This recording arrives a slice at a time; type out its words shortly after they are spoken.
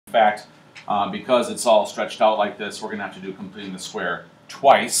In fact, because it's all stretched out like this, we're going to have to do completing the square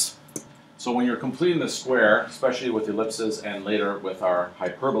twice. So when you're completing the square, especially with ellipses and later with our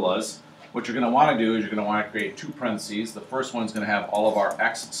hyperbolas, what you're going to want to do is you're going to want to create two parentheses. The first one's going to have all of our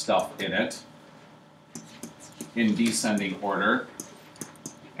x stuff in it in descending order.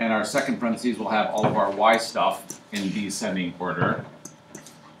 And our second parentheses will have all of our y stuff in descending order.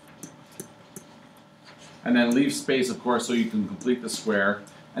 And then leave space, of course, so you can complete the square.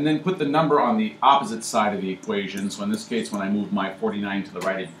 And then put the number on the opposite side of the equation. So in this case, when I move my 49 to the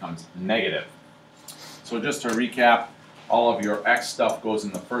right, it becomes negative. So just to recap, all of your x stuff goes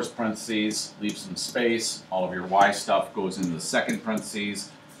in the first parentheses, leave some space. All of your y stuff goes in the second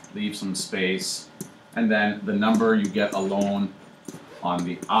parentheses, leave some space. And then the number you get alone on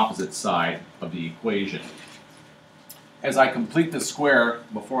the opposite side of the equation. As I complete the square,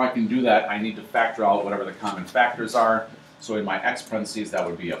 before I can do that, I need to factor out whatever the common factors are. So in my x parentheses, that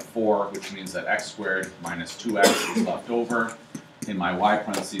would be a 4, which means that x squared minus 2x is left over. In my y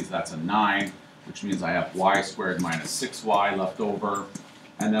parentheses, that's a 9, which means I have y squared minus 6y left over.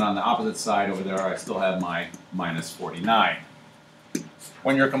 And then on the opposite side over there, I still have my minus 49.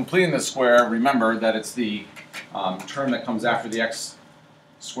 When you're completing the square, remember that it's the term that comes after the x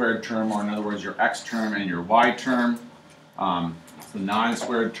squared term, or in other words, your x term and your y term. It's the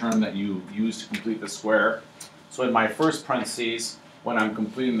non-squared term that you use to complete the square. So in my first parentheses, when I'm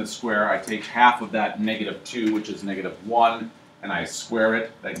completing the square, I take half of that negative 2, which is negative 1, and I square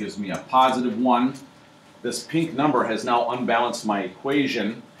it. That gives me a positive 1. This pink number has now unbalanced my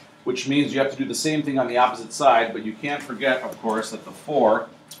equation, which means you have to do the same thing on the opposite side, but you can't forget, of course, that the 4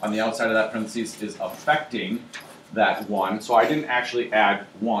 on the outside of that parentheses is affecting that 1. So I didn't actually add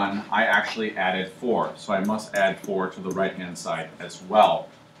 1, I actually added 4. So I must add 4 to the right-hand side as well.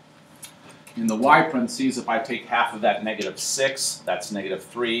 In the y parentheses, if I take half of that negative 6, that's negative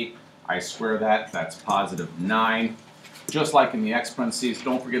 3. I square that, that's positive 9. Just like in the x parentheses,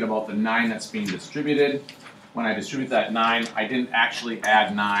 don't forget about the 9 that's being distributed. When I distribute that 9, I didn't actually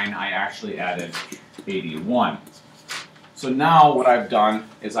add 9, I actually added 81. So now what I've done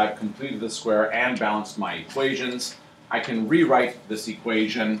is I've completed the square and balanced my equations. I can rewrite this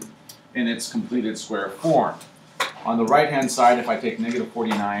equation in its completed square form. On the right-hand side, if I take negative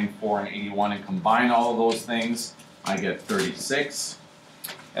 49, 4, and 81 and combine all of those things, I get 36.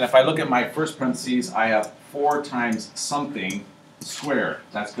 And if I look at my first parentheses, I have 4 times something squared.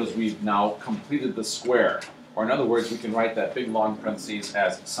 That's because we've now completed the square. Or in other words, we can write that big long parentheses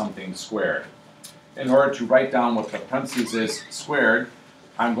as something squared. In order to write down what the parentheses is squared,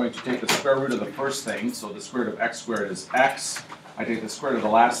 I'm going to take the square root of the first thing. So the square root of x squared is x. I take the square root of the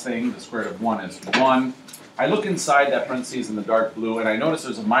last thing. The square root of 1 is 1. I look inside that parentheses in the dark blue, and I notice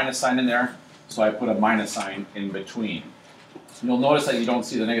there's a minus sign in there, so I put a minus sign in between. You'll notice that you don't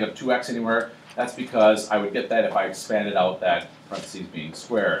see the negative 2x anywhere. That's because I would get that if I expanded out that parentheses being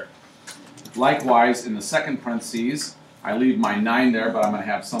squared. Likewise, in the second parentheses, I leave my 9 there, but I'm going to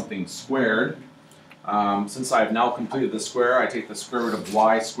have something squared. Since I've now completed the square, I take the square root of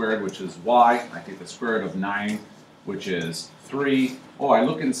y squared, which is y. I take the square root of 9, which is 3. Oh, I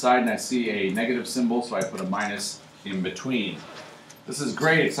look inside and I see a negative symbol, so I put a minus in between. This is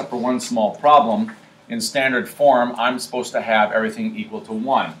great except for one small problem. In standard form, I'm supposed to have everything equal to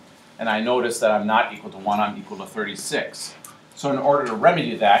 1. And I notice that I'm not equal to 1, I'm equal to 36. So in order to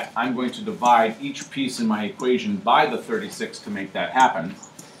remedy that, I'm going to divide each piece in my equation by the 36 to make that happen.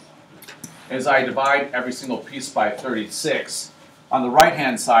 As I divide every single piece by 36, on the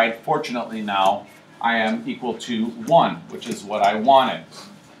right-hand side, fortunately now, I am equal to 1, which is what I wanted.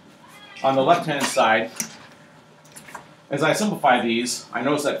 On the left-hand side, as I simplify these, I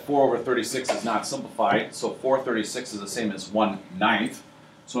notice that 4 over 36 is not simplified, so 4/36 is the same as 1/9.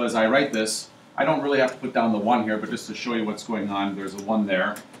 So as I write this, I don't really have to put down the 1 here, but just to show you what's going on, there's a 1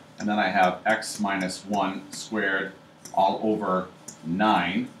 there, and then I have x minus 1 squared all over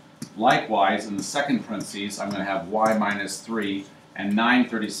 9. Likewise, in the second parentheses, I'm going to have y minus 3, and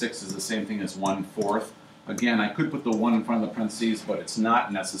 9/36 is the same thing as 1/4. Again, I could put the 1 in front of the parentheses, but it's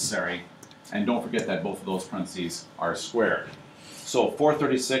not necessary. And don't forget that both of those parentheses are squared. So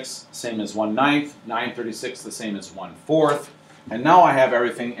 4/36, same as 1/9, 9/36, the same as 1/4. And now I have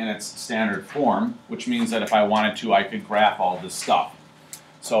everything in its standard form, which means that if I wanted to, I could graph all this stuff.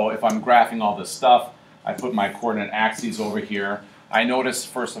 So if I'm graphing all this stuff, I put my coordinate axes over here. I notice,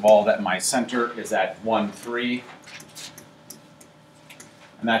 first of all, that my center is at 1, 3.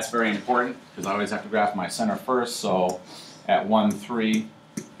 And that's very important, because I always have to graph my center first. So at 1, 3,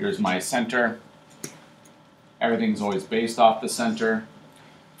 here's my center. Everything's always based off the center.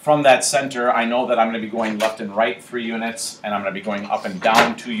 From that center, I know that I'm going to be going left and right 3 units, and I'm going to be going up and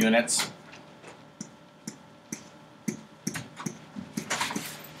down 2 units.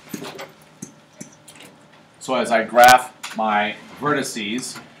 So as I graph my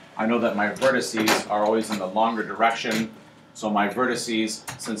vertices, I know that my vertices are always in the longer direction. So my vertices,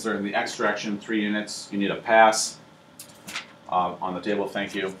 since they're in the x direction, 3 units, you need a pass on the table,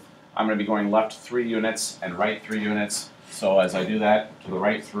 thank you. I'm going to be going left 3 units and right 3 units. So as I do that, to the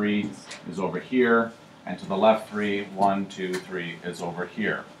right 3 is over here, and to the left 3, 1, 2, 3 is over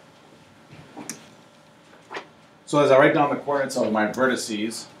here. So as I write down the coordinates of my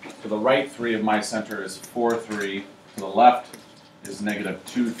vertices, to the right 3 of my center is 4, 3. To the left is negative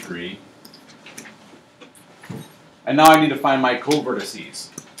 2, 3. And now I need to find my co-vertices.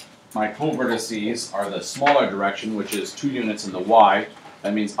 My co-vertices are the smaller direction, which is 2 units in the y.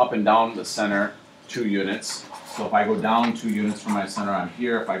 That means up and down the center 2 units. So if I go down 2 units from my center, I'm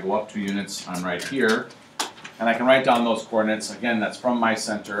here. If I go up 2 units, I'm right here. And I can write down those coordinates. Again, that's from my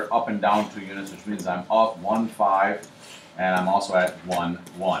center, up and down 2 units, which means I'm up 1, 5, and I'm also at 1,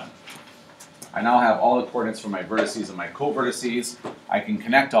 1. I now have all the coordinates for my vertices and my co-vertices. I can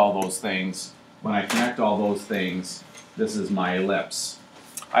connect all those things. When I connect all those things, this is my ellipse.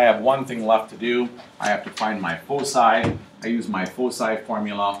 I have one thing left to do. I have to find my foci. I use my foci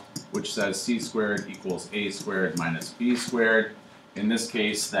formula, which says c squared equals a squared minus b squared. In this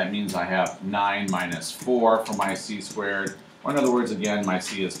case, that means I have 9 minus 4 for my c squared. Or in other words, again, my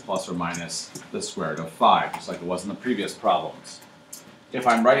c is plus or minus the square root of 5, just like it was in the previous problems. If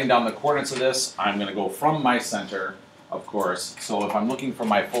I'm writing down the coordinates of this, I'm going to go from my center, of course. So if I'm looking for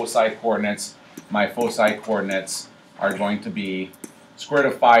my foci coordinates are going to be square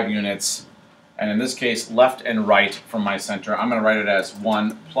root of 5 units. And in this case, left and right from my center, I'm going to write it as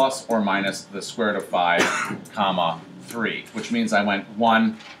 1 plus or minus the square root of 5, comma, 3, which means I went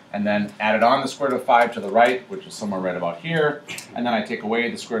 1 and then added on the square root of 5 to the right, which is somewhere right about here, and then I take away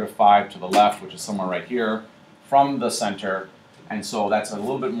the square root of 5 to the left, which is somewhere right here, from the center, and so that's a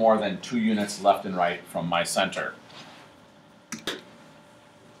little bit more than 2 units left and right from my center.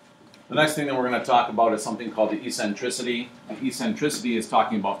 The next thing that we're going to talk about is something called the eccentricity. The eccentricity is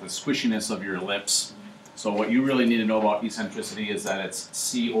talking about the squishiness of your ellipse. So what you really need to know about eccentricity is that it's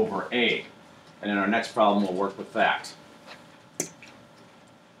c over a. And in our next problem, we'll work with that.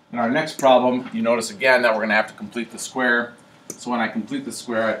 In our next problem, you notice again that we're going to have to complete the square. So when I complete the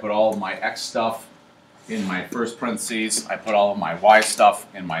square, I put all of my x stuff in my first parentheses. I put all of my y stuff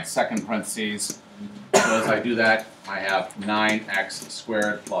in my second parentheses. So as I do that, I have 9x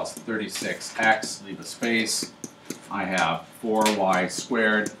squared plus 36x, leave a space. I have 4y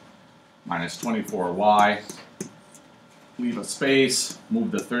squared minus 24y, leave a space,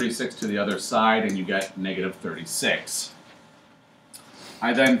 move the 36 to the other side, and you get negative 36.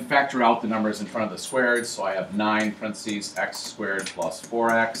 I then factor out the numbers in front of the squared, so I have 9 parentheses x squared plus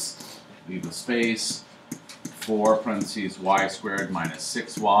 4x, leave the space, 4 parentheses y squared minus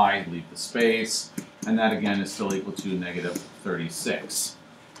 6y, leave the space, and that again is still equal to negative 36.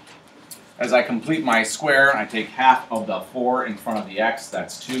 As I complete my square, I take half of the 4 in front of the x,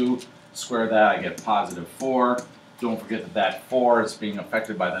 that's 2, square that, I get positive 4. Don't forget that that 4 is being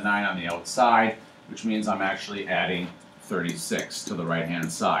affected by the 9 on the outside, which means I'm actually adding 36 to the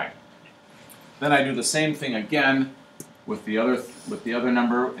right-hand side. Then I do the same thing again with the other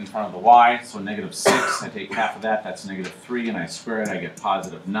number in front of the y, so negative 6, I take half of that, that's negative 3, and I square it, I get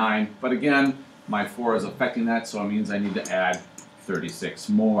positive 9. But again, my 4 is affecting that, so it means I need to add 36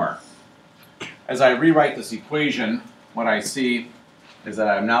 more. As I rewrite this equation, what I see is that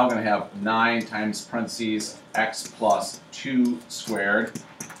I'm now going to have 9 times parentheses x plus 2 squared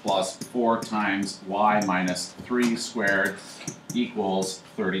plus 4 times y minus 3 squared equals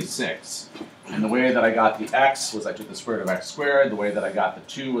 36. And the way that I got the x was I took the square root of x squared. The way that I got the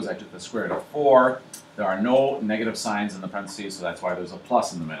 2 was I took the square root of 4. There are no negative signs in the parentheses, so that's why there's a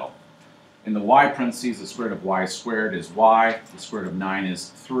plus in the middle. In the y parentheses, the square root of y squared is y. The square root of 9 is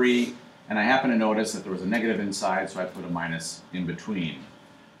 3. And I happen to notice that there was a negative inside, so I put a minus in between.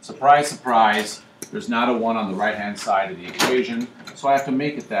 Surprise, surprise, there's not a 1 on the right-hand side of the equation, so I have to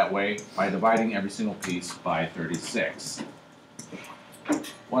make it that way by dividing every single piece by 36.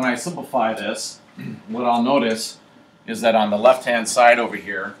 When I simplify this, what I'll notice is that on the left-hand side over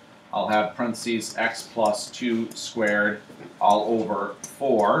here, I'll have parentheses x plus 2 squared all over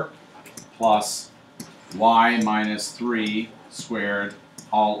 4 plus y minus 3 squared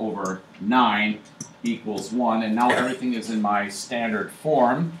all over 9 equals 1. And now everything is in my standard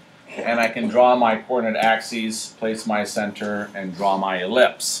form. And I can draw my coordinate axes, place my center, and draw my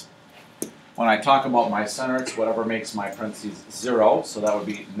ellipse. When I talk about my center, it's whatever makes my parentheses 0, so that would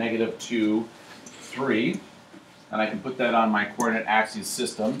be -2, 3. And I can put that on my coordinate axis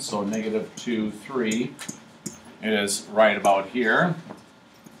system, so -2, 3 is right about here.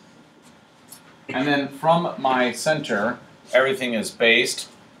 And then from my center, everything is based.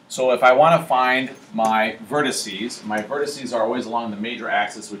 So if I want to find my vertices are always along the major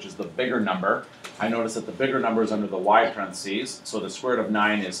axis, which is the bigger number. I notice that the bigger number is under the y parentheses, so the square root of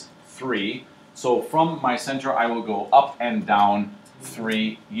 9 is 3. So from my center, I will go up and down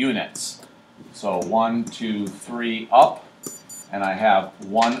 3 units. So 1, 2, 3 up, and I have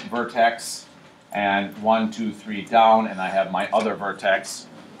one vertex, and 1, 2, 3 down, and I have my other vertex.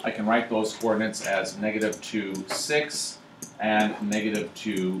 I can write those coordinates as -2, 6, and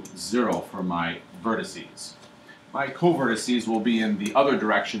 -2, 0 for my vertices. My co-vertices will be in the other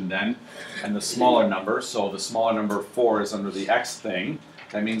direction then, and the smaller number. So the smaller number 4 is under the x thing.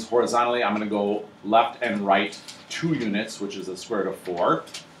 That means horizontally I'm going to go left and right 2 units, which is the square root of 4.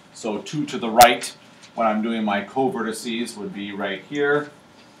 So 2 to the right when I'm doing my co-vertices would be right here,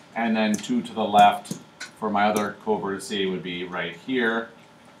 and then 2 to the left for my other co-vertice would be right here.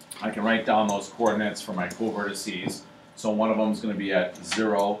 I can write down those coordinates for my co-vertices. So one of them is going to be at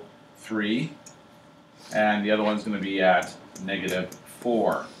 0, 3, and the other one's going to be at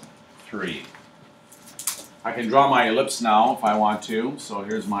 -4, 3. I can draw my ellipse now if I want to. So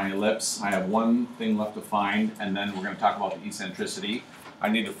here's my ellipse. I have one thing left to find, and then we're going to talk about the eccentricity. I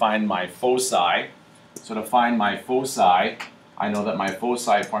need to find my foci. So to find my foci, I know that my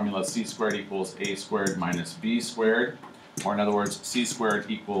foci formula is c squared equals a squared minus b squared. Or in other words, c squared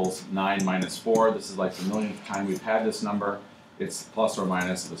equals 9 minus 4. This is like the millionth time we've had this number. It's plus or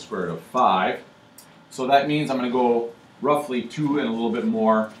minus the square root of 5. So that means I'm going to go roughly 2 and a little bit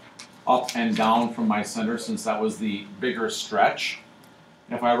more up and down from my center, since that was the bigger stretch.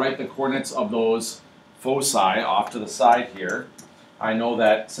 If I write the coordinates of those foci off to the side here, I know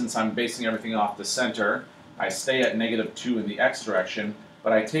that since I'm basing everything off the center, I stay at -2 in the x direction,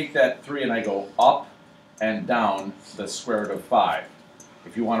 but I take that 3 and I go up and down the square root of 5.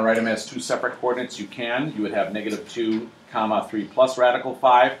 If you want to write them as 2 separate coordinates, you can. You would have -2, 3 plus radical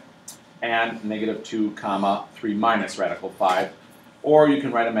 5, and -2, 3 minus radical 5. Or you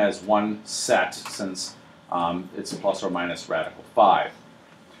can write them as one set, since it's a plus or minus radical 5.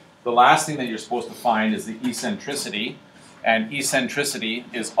 The last thing that you're supposed to find is the eccentricity. And eccentricity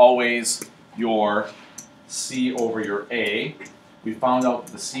is always your c over your a. We found out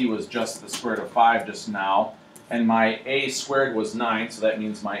that the c was just the square root of 5 just now, and my a squared was 9, so that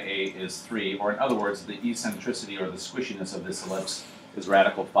means my a is 3. Or in other words, the eccentricity or the squishiness of this ellipse is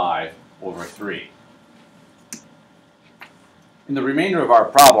radical 5 over 3. In the remainder of our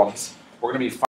problems, we're going to be